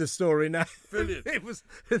have to do the story now." Brilliant. It was.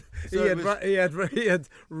 He had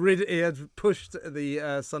pushed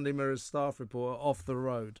the Sunday Mirror's staff reporter off the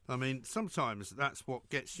road. I mean, sometimes that's what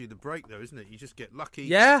gets you the break, though, isn't it? You just get lucky.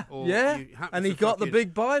 Yeah, or yeah. you happen And to he got the fucking-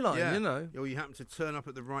 big byline, Yeah. you know. Or you happen to turn up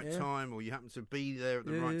at the right Yeah. time, or you happen to be there at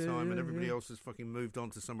the Yeah, right yeah, time, and yeah, everybody yeah. else has fucking moved on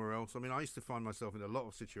to somewhere else. I mean, I used to find myself in a lot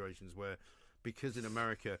of situations where, because in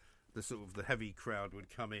America the heavy crowd would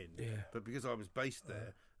come in, Yeah. but because I was based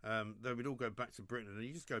there, they would all go back to Britain, and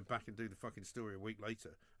you just go back and do the fucking story a week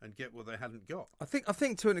later and get what they hadn't got. I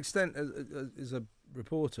think to an extent, as a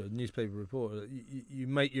reporter, newspaper reporter, you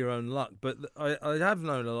make your own luck. But I have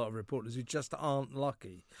known a lot of reporters who just aren't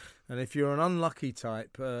lucky. And if you're an unlucky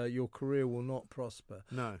type, your career will not prosper.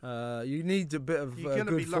 No. You need a bit of You're going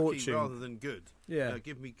to good be lucky fortune. rather than good. Yeah.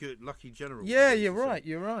 Give me good, lucky generals. Yeah, as they you're used to say. right.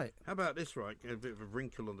 You're right. How about this, right? A bit of a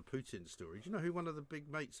wrinkle on the Putin story. Do you know who one of the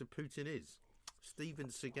big mates of Putin is? Steven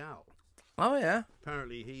Seagal. Oh yeah.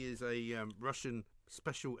 Apparently, he is a Russian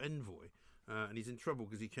special envoy, and he's in trouble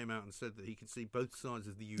because he came out and said that he could see both sides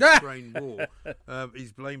of the Ukraine war.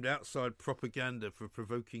 He's blamed outside propaganda for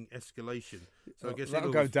provoking escalation. So I guess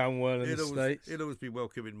that'll go down well in the States. He'll always be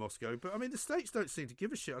welcome in Moscow. But I mean, the States don't seem to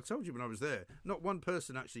give a shit. I told you when I was there, not one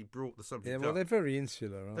person actually brought the subject Yeah, up. well, they're very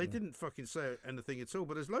insular, aren't They they? didn't fucking say anything at all.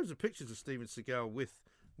 But there's loads of pictures of Steven Seagal with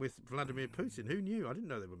Vladimir Putin. Who knew? I didn't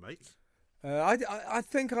know they were mates. I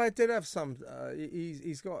think I did have some.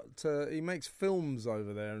 He's got. He makes films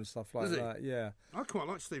over there and stuff like Does he? that. Yeah. I quite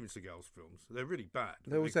like Steven Seagal's films. They're really bad.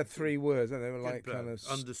 They always had three words, and they were Good, like bad, kind of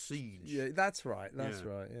Under Siege. Yeah, that's right. That's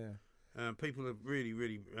Yeah. right. Yeah. People are really,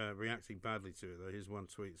 really reacting badly to it, though. Here's one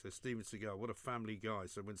tweet. It says, Steven Seagal, what a family guy.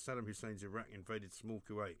 So when Saddam Hussein's Iraq invaded small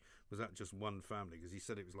Kuwait, was that just one family? Because he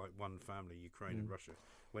said it was like one family, Ukraine and Russia.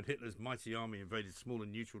 When Hitler's mighty army invaded small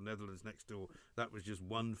and neutral Netherlands next door, that was just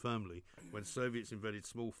one family. When Soviets invaded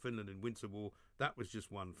small Finland in Winter War, that was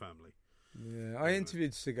just one family. Yeah. I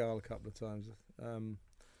interviewed Seagal a couple of times.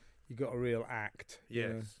 You got a real act. you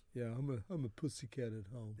know. Yes. Yeah. I'm a pussycat at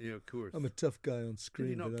home. Yeah, of course. I'm a tough guy on Did he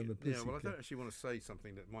screen, not but I'm a get- pussycat. well, I don't actually want to say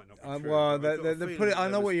something that might not be true. Well, but I've got a they feeling put it. I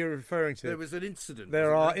there know was- what you're referring to. There was an incident.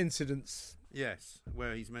 There wasn't are there? incidents. Yes,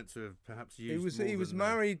 where he's meant to have perhaps used. He was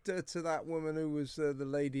married to that woman who was the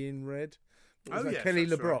lady in red. What was Oh that? yes, Kelly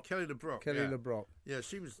that's right. LeBrock. Kelly LeBrock. Kelly yeah. LeBrock. Yeah,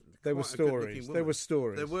 she was. There were quite a good-looking stories. woman. There were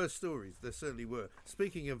stories. There were stories. There certainly were.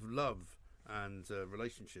 Speaking of love and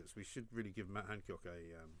relationships, we should really give Matt Hancock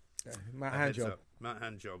Matt a heads Handjob. up. Matt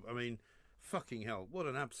Handjob. I mean, fucking hell, what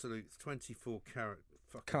an absolute 24-carat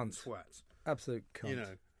fucking Cunt. twat. Absolute cunt. You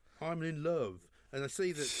know, I'm in love. And I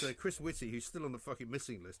see that Chris Whitty, who's still on the fucking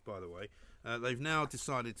missing list, by the way, they've now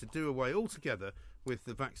decided to do away altogether with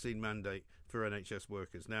the vaccine mandate for NHS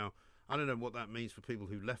workers. Now, I don't know what that means for people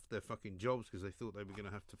who left their fucking jobs because they thought they were going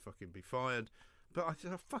to have to fucking be fired. But it's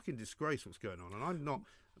a fucking disgrace what's going on. And I'm not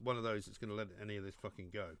one of those that's going to let any of this fucking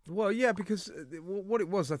go. Well, yeah, because what it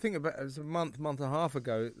was, I think about it was a month and a half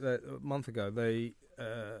ago. They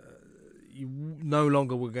you no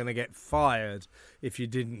longer were going to get fired if you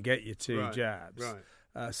didn't get your two jabs.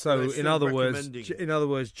 Right. So They're in still other recommending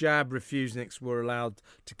words, jab refuseniks were allowed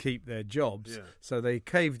to keep their jobs. Yeah. So they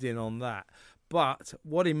caved in on that. But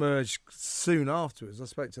what emerged soon afterwards, I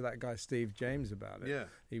spoke to that guy Steve James about it. Yeah.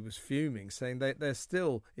 He was fuming, saying they're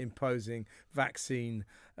still imposing vaccine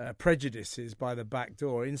prejudices by the back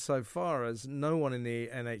door, insofar as no one in the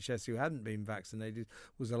NHS who hadn't been vaccinated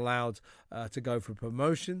was allowed to go for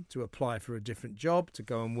promotion, to apply for a different job, to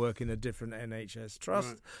go and work in a different NHS trust.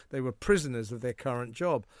 Right. They were prisoners of their current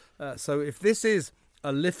job. So if this is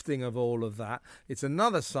a lifting of all of that, it's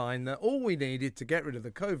another sign that all we needed to get rid of the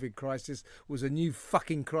COVID crisis was a new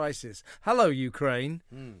fucking crisis. Hello, Ukraine.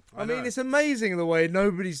 I mean, it's amazing the way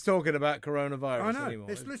nobody's talking about coronavirus I know. anymore.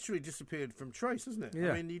 It's literally disappeared from trace, hasn't it? Yeah.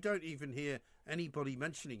 I mean, you don't even hear anybody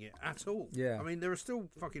mentioning it at all. Yeah. I mean, there are still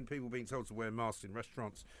fucking people being told to wear masks in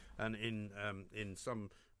restaurants and in some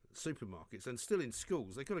supermarkets and still in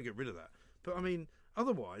schools. They've got to get rid of that. But I mean,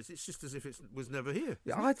 Otherwise, it's just as if it was never here.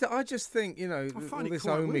 Yeah, I just think, you know, find all it this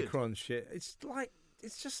quite Omicron shit, it's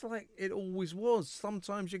just like it always was.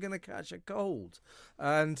 Sometimes you're going to catch a cold.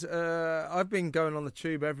 And I've been going on the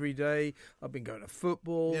tube every day. I've been going to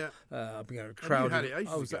football. Yeah. I've been going to And you crowded. had it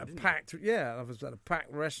ages I was ago, at a didn't you? packed. Yeah, I was at a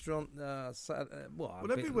packed restaurant. Well,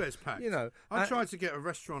 Everywhere's packed. You know, I tried to get a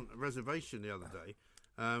restaurant reservation the other day.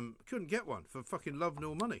 Couldn't get one for fucking love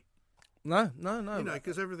nor money. No. You know,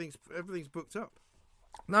 because everything's booked up.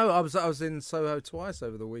 No, I was in Soho twice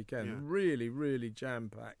over the weekend. Yeah. Really, really jam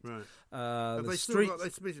packed. Right. The They streets.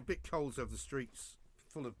 it's a bit cold to have the streets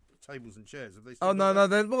full of tables and chairs. Have they still Oh got no,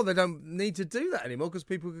 that? they don't need to do that anymore because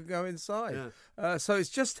people could go inside. Yeah. So it's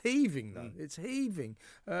just heaving, though. It's heaving.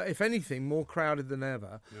 If anything, more crowded than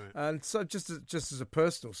ever. Right. And so, just as a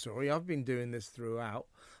personal story, I've been doing this throughout.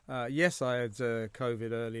 Yes, I had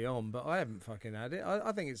COVID early on, but I haven't fucking had it.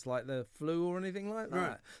 I think it's like the flu or anything like that.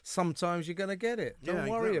 Right. Sometimes you're going to get it. Don't Yeah,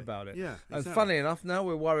 worry exactly. about it. Yeah, And exactly. funny enough, now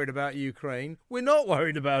we're worried about Ukraine. We're not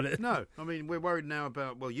worried about it. No, I mean, we're worried now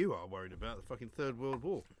about, well, you are worried about the fucking Third World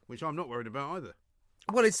War, which I'm not worried about either.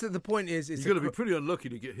 Well, the point is, it's You've got to be pretty unlucky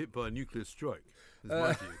to get hit by a nuclear strike, is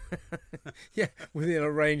my view. yeah, within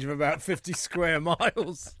a range of about 50 square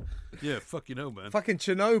miles. Yeah, fucking hell, man. Fucking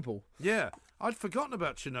Chernobyl. Yeah, I'd forgotten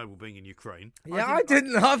about Chernobyl being in Ukraine. Yeah, I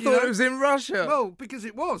didn't. I you thought know, it was in Russia. Well, because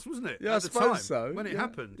it was, wasn't it? Yeah, I At the suppose time, so. When it Yeah,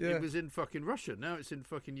 happened, yeah. it was in fucking Russia. Now it's in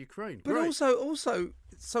fucking Ukraine. but Great. also,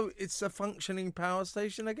 so it's a functioning power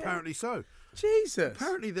station again. Apparently so. Jesus.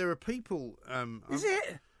 Apparently there are people. Is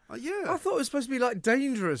it? Yeah. I thought it was supposed to be like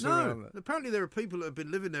dangerous around No. it. Apparently there are people that have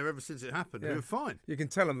been living there ever since it happened Yeah. who are fine. You can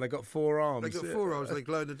tell them they got 4 arms. They got Yeah. 4 arms. They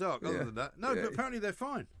glow in the dark. Other Yeah. than that, no. Yeah. But apparently they're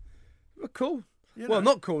fine. Well, cool. You Well,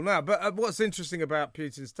 know. not cool now, but what's interesting about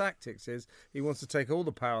Putin's tactics is he wants to take all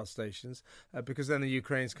the power stations because then the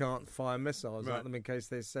Ukrainians can't fire missiles Right. at them in case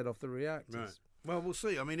they set off the reactors. Right. Well, we'll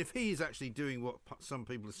see. I mean, if he's actually doing what some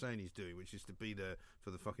people are saying he's doing, which is to be there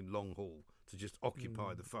for the fucking long haul, to just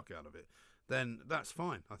occupy the fuck out of it, then that's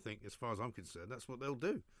fine, I think, as far as I'm concerned. That's what they'll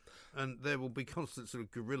do. And there will be constant sort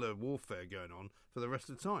of guerrilla warfare going on for the rest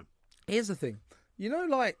of the time. Here's the thing. You know,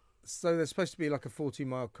 like, so there's supposed to be like a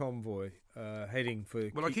 40-mile convoy heading for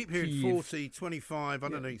Well, I keep hearing Kyiv. 40, 25, I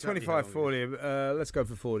don't know exactly. 25, how 40. Let's go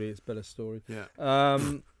for 40. It's a better story. Yeah.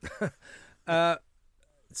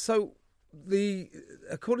 So,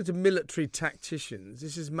 according to military tacticians,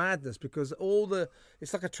 this is madness because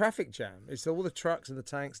it's like a traffic jam. It's all the trucks and the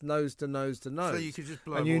tanks nose to nose to nose. So you could just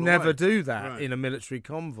blow and them you all never away. do that Right. in a military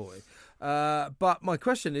convoy. But my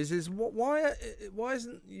question is why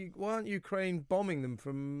aren't Ukraine bombing them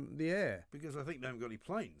from the air? Because I think they haven't got any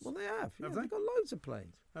planes. Well, they have. Yeah, Have they? they've got loads of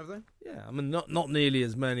planes. Have they? Yeah, I mean not nearly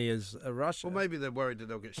as many as Russia. Well, maybe they're worried that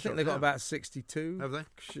they'll get I shot think they've got down. about 62 Have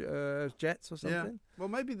they? jets or something. Yeah. Well,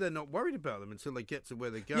 maybe they're not worried about them until they get to where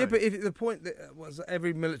they're going. Yeah, but the point that was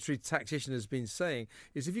every military tactician has been saying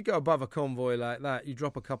is if you go above a convoy like that, you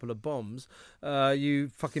drop a couple of bombs, you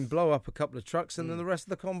fucking blow up a couple of trucks, and then the rest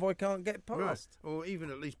of the convoy can't get Right. past. Or even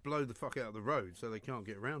at least blow the fuck out of the road so they can't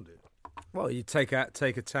get around it. Well, you take a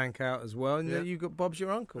tank out as well, and Yeah. you got Bob's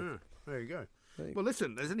your uncle. Yeah, there you go. There you Well,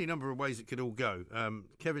 listen, there's any number of ways it could all go.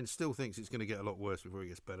 Kevin still thinks it's going to get a lot worse before it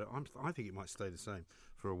gets better. I think it might stay the same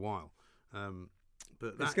for a while.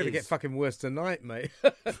 But It's going to get fucking worse tonight, mate.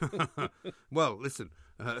 Well, listen,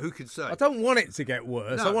 who can say? I don't want it to get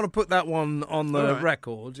worse. No. I want to put that one on the All right.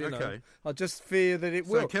 record. You know, Okay. I just fear that it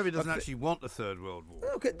So will. Kevin doesn't actually want the Third World War.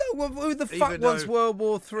 Okay, no. Well, who the Even fuck wants though World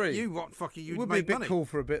War Three? You what fucking you'd would be a make bit money. cool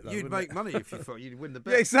for a bit, though. You'd wouldn't make it? money if you thought you'd win the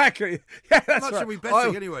bet. Yeah, exactly. Yeah, that's How much right. are we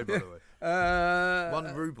betting anyway, by the way?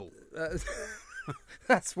 1 ruble.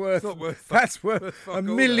 That's worth. not worth That's worth fuck a all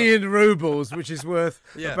million rubles, which is worth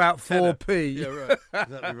Yeah, about tenner. 4p. Yeah, right.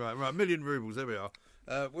 Exactly right. Right, 1 million rubles. There we are.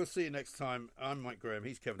 We'll see you next time. I'm Mike Graham.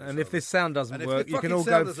 He's Kevin. And if Sullivan. this sound doesn't And if work, the you can fucking all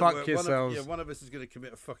sound go doesn't fuck work, yourselves. One of us is going to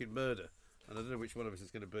commit a fucking murder, and I don't know which one of us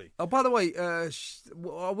is going to be. Oh, by the way,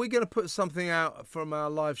 are we going to put something out from our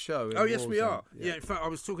live show? in Oh yes, we Warzone? are. Yeah. In fact, I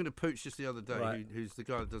was talking to Pooch just the other day, Right. who's the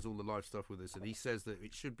guy that does all the live stuff with us, and he says that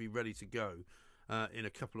it should be ready to go in a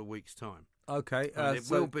couple of weeks' time. Okay. And it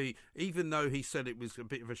will be, even though he said it was a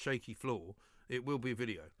bit of a shaky floor, it will be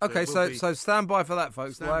video. Okay, it will be- so stand by for that,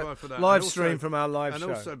 folks. Stand by for that. Live And stream also- from our live and show.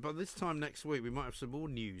 also, by this time next week, we might have some more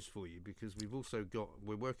news for you because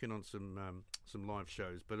we're working on some live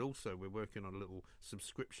shows, but also we're working on a little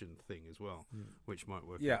subscription thing as well, which might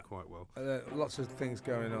work out quite well. Lots of things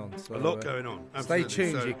going on. So, A lot going on. Stay Absolutely.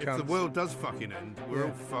 tuned, So you if the cunts. world does fucking end, we're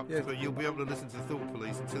all fucked, Yeah. but you'll be able to listen to Thought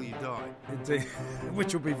Police until you die. Indeed,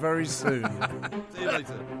 which will be very soon. See you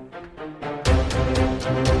later.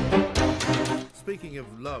 Speaking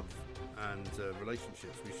of love and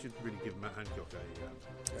relationships, we should really give Matt Hancock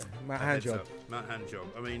Matt a heads Handjob. up. Matt Handjob.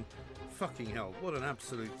 I mean, fucking hell, what an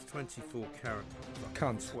absolute 24-carat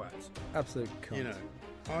Cunt. swat. Absolute cunt. You know,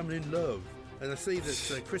 I'm in love. And I see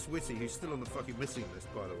that Chris Whitty, who's still on the fucking missing list,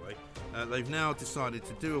 by the way, they've now decided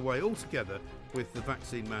to do away altogether with the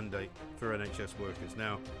vaccine mandate for NHS workers.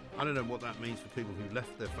 Now, I don't know what that means for people who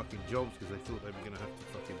left their fucking jobs because they thought they were going to have to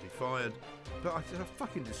fucking be fired. But it's a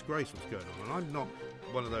fucking disgrace what's going on, and I'm not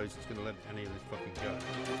one of those that's going to let any of this fucking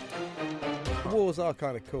go. Wars are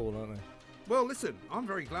kind of cool, aren't they? Well, listen, I'm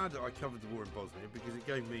very glad that I covered the war in Bosnia because it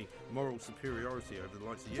gave me moral superiority over the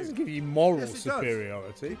likes of It you. doesn't give you moral Yes, it does.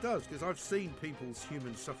 superiority. It does, because I've seen people's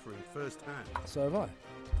human suffering firsthand. So have I.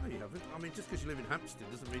 No, you haven't. I mean, just because you live in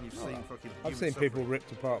Hampstead doesn't mean you've seen fucking I've human seen suffering. people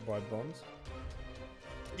ripped apart by bombs.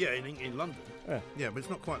 Yeah, in London. Yeah. But it's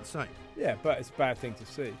not quite the same. Yeah, but it's a bad thing to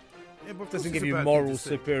see. Yeah, but of It course doesn't it's give a you bad thing moral to see.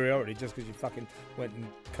 superiority just because you fucking went and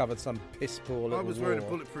covered some piss poor little I was wearing a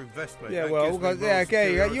war. bulletproof vest, mate. Yeah, That well, gives me moral okay,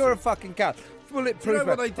 superiority. you're a fucking cunt. Bulletproof. Do you know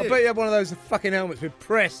what they I did? bet you had one of those fucking helmets with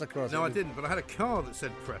press across it. No, I didn't, but I had a car that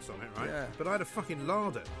said press on it, right? Yeah. But I had a fucking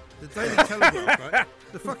larder. The Daily Telegraph, right?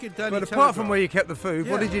 The fucking Daily But Telegraph. apart from where you kept the food,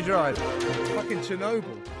 what Yeah. did you drive? Fucking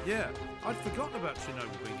Chernobyl. Yeah, I'd forgotten about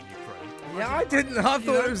Chernobyl being in Ukraine. Yeah, I didn't. I You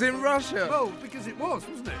thought know? it was in Russia. Well, because it was,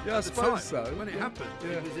 wasn't it? Yeah, I At the suppose time, so. When it Yeah. happened,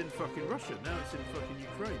 Yeah. it was in fucking Russia. Now it's in fucking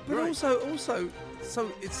Ukraine. But Great. also, so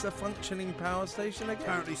it's a functioning power station again.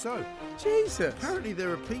 Apparently so. Jesus. Apparently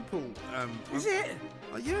there are people. Is it?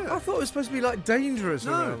 Yeah. I thought it was supposed to be like dangerous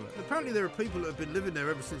No. around it. Apparently there are people that have been living there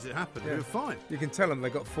ever since it happened Yeah. who are fine. You can tell them they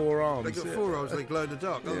got 4 arms. They got yeah. 4 arms. They glow in the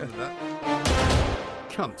dark. Other Yeah. than that,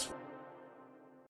 cunt.